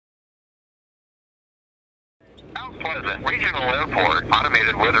Mount Pleasant Regional Airport,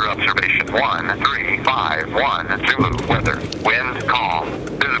 automated weather observation 1351, Zulu weather, wind calm,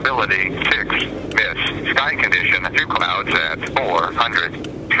 visibility 6, mist, sky condition 2 clouds at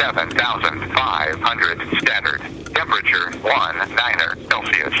 407,500 standard, temperature 19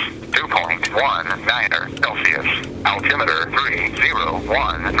 Celsius, 2.19 Celsius, altimeter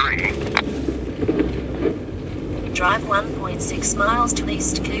 3013. Drive 1.6 miles to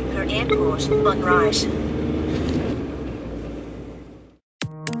East Cooper Airport, on right.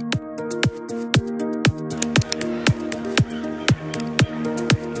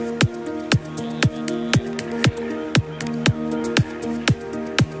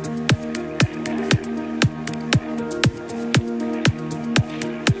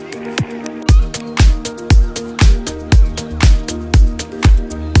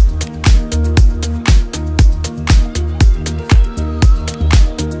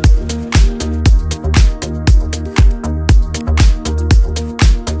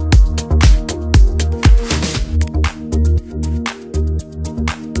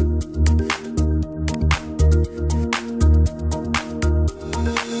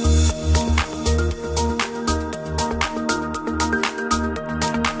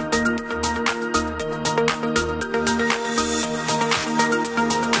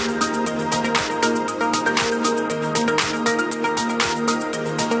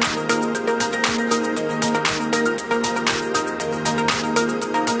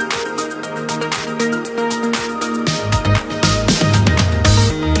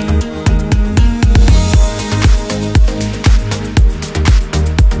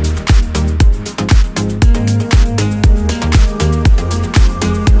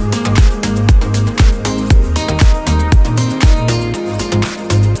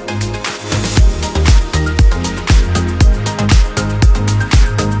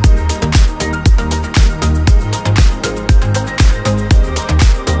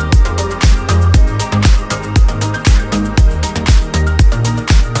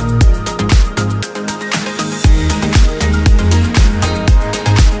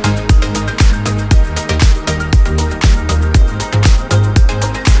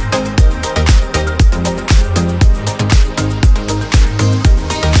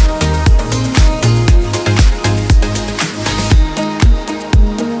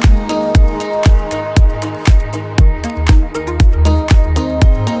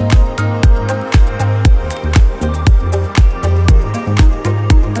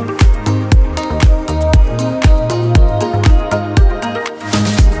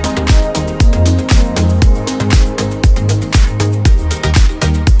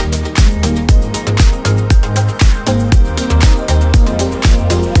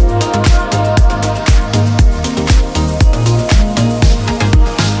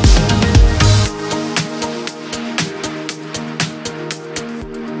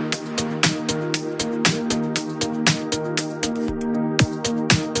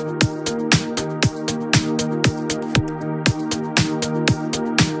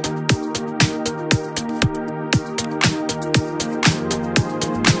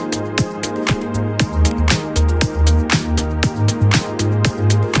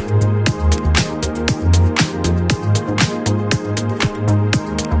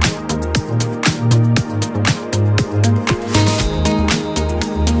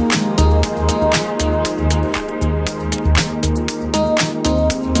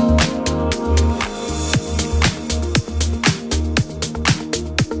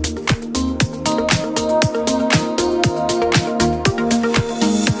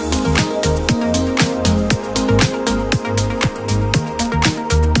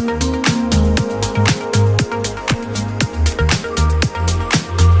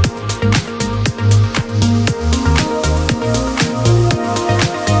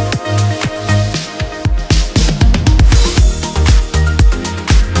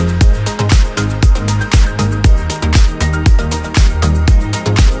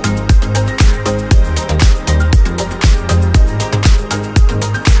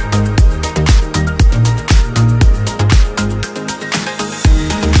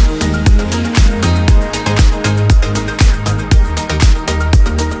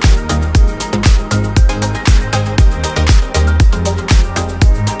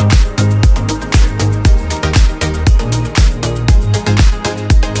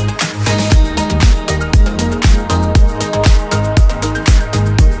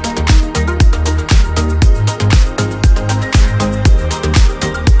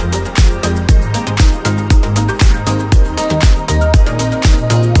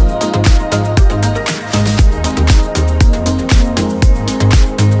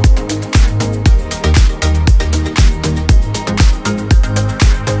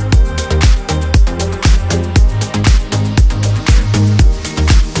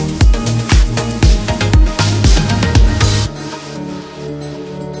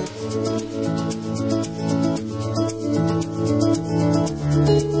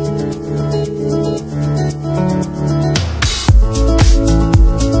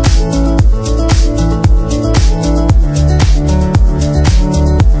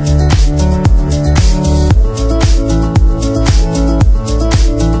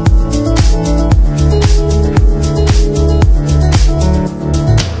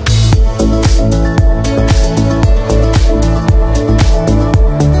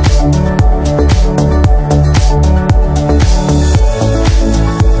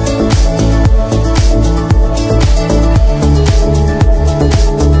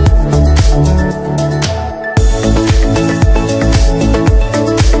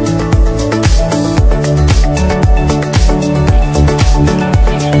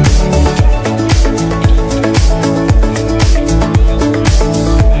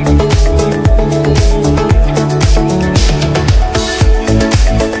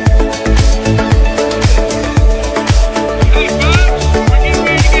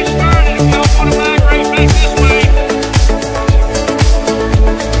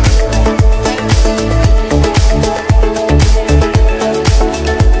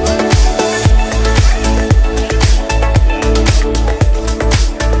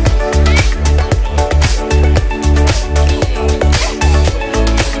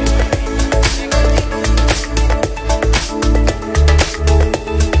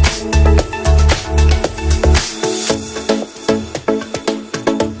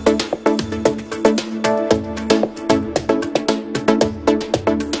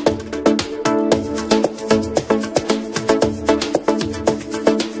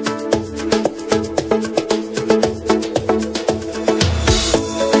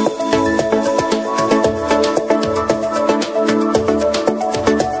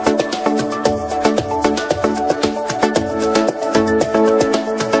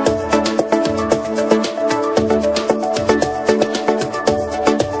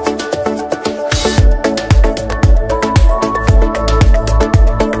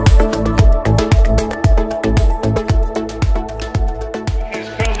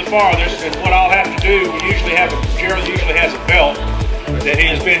 farthest, and what I'll have to do, Gerald usually has a belt that he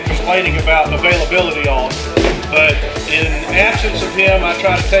has been complaining about availability on. But in absence of him, I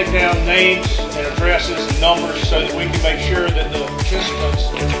try to take down names and addresses and numbers so that we can make sure that the participants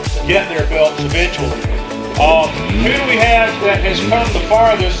get their belts eventually. Who do we have that has come the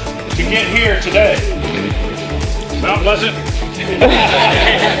farthest to get here today? Mount Pleasant?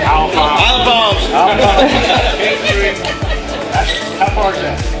 Alphonse. How far is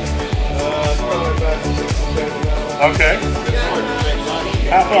that? Probably about 6 or 7 miles. Okay.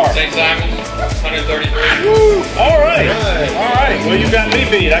 How far? St. Simon, 133. Woo! All right. All right. Well, you got me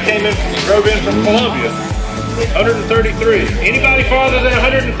beat. I drove in from Columbia. 133. Anybody farther than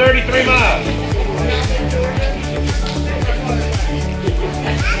 133 miles?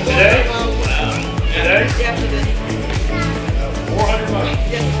 Today? Today? 400 miles.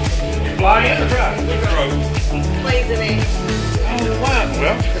 Fly in or drive? Plays in it. Oh, wow.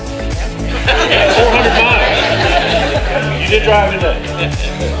 Well, 400 miles. You did drive today?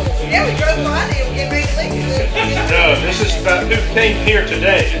 Yeah, we drove Friday and we get ready to leave. No, this is about who came here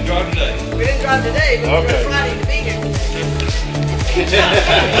today. We didn't drive today, but we drove Friday to be here.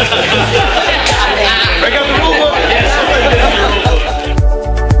 Break up the rule book.